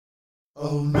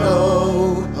Oh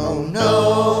no, oh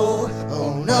no,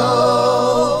 oh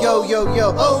no. Yo, yo,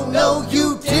 yo, oh no,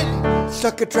 you didn't.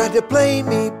 Sucker tried to play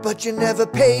me, but you never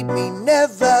paid me,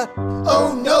 never.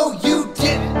 Oh no, you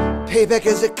didn't. Payback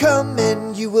is a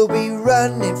coming, you will be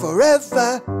running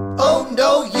forever. Oh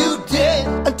no, you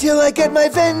didn't. Until I get my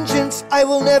vengeance, I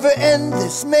will never end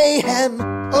this mayhem.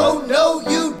 Oh no,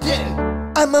 you didn't.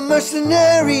 I'm a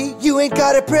mercenary, you ain't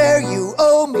got a prayer, you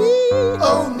owe me.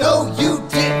 Oh no, you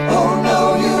didn't. Oh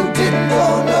no, you didn't.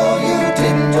 Oh no, you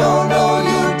didn't. Oh no,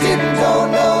 you didn't. Oh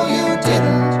no, you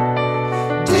didn't.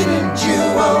 Didn't you?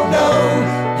 Oh no,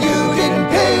 you didn't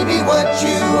pay me what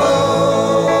you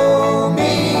owe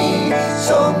me.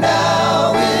 So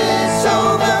now it's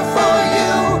over for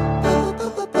you.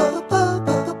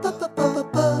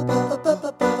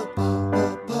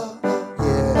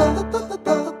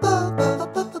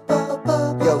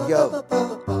 Yo, yo,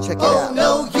 check it out. Oh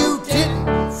no, you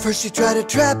didn't. First you try to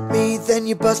trap me, then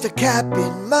you bust a cap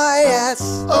in my ass.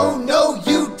 Oh no,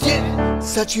 you didn't.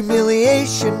 Such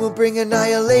humiliation will bring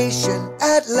annihilation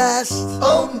at last.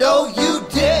 Oh no, you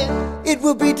didn't. It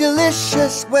will be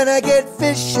delicious when I get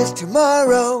vicious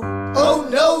tomorrow. Oh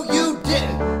no, you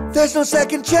didn't. There's no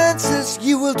second chances,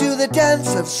 you will do the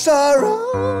dance of sorrow.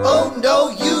 Oh no,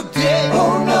 you didn't.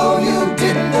 Oh no, you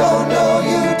didn't. Oh no,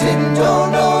 you didn't. Oh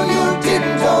no, you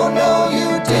didn't. Oh no,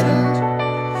 you didn't.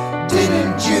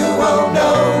 Didn't you? Oh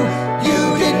no,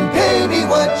 you didn't pay me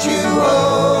what you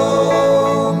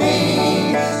owe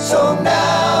me. So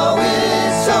now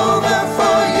it's over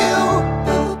for you.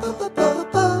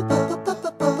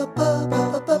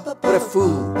 What a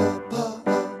fool.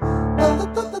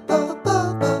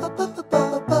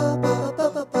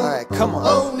 Alright, come on.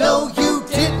 Oh no, you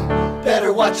didn't.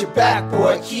 Better watch your back,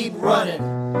 boy, keep running.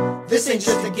 This ain't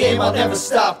just a game, I'll never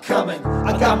stop coming.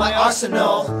 I got my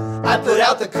arsenal, I put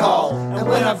out the call. And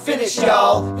when I'm finished,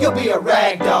 y'all, you'll be a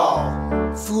rag doll.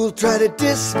 Fool, try to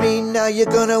diss me, now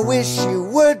you're gonna wish you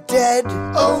were dead.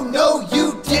 Oh no,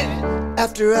 you didn't.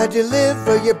 After I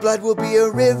deliver, your blood will be a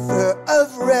river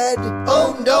of red.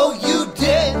 Oh no, you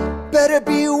didn't. Better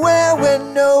beware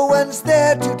when no one's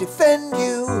there to defend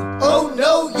you. Oh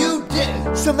no, you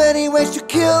didn't. So many ways to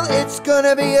kill, it's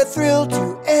gonna be a thrill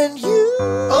to end you.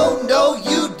 Oh no,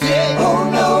 you didn't. Oh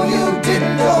no.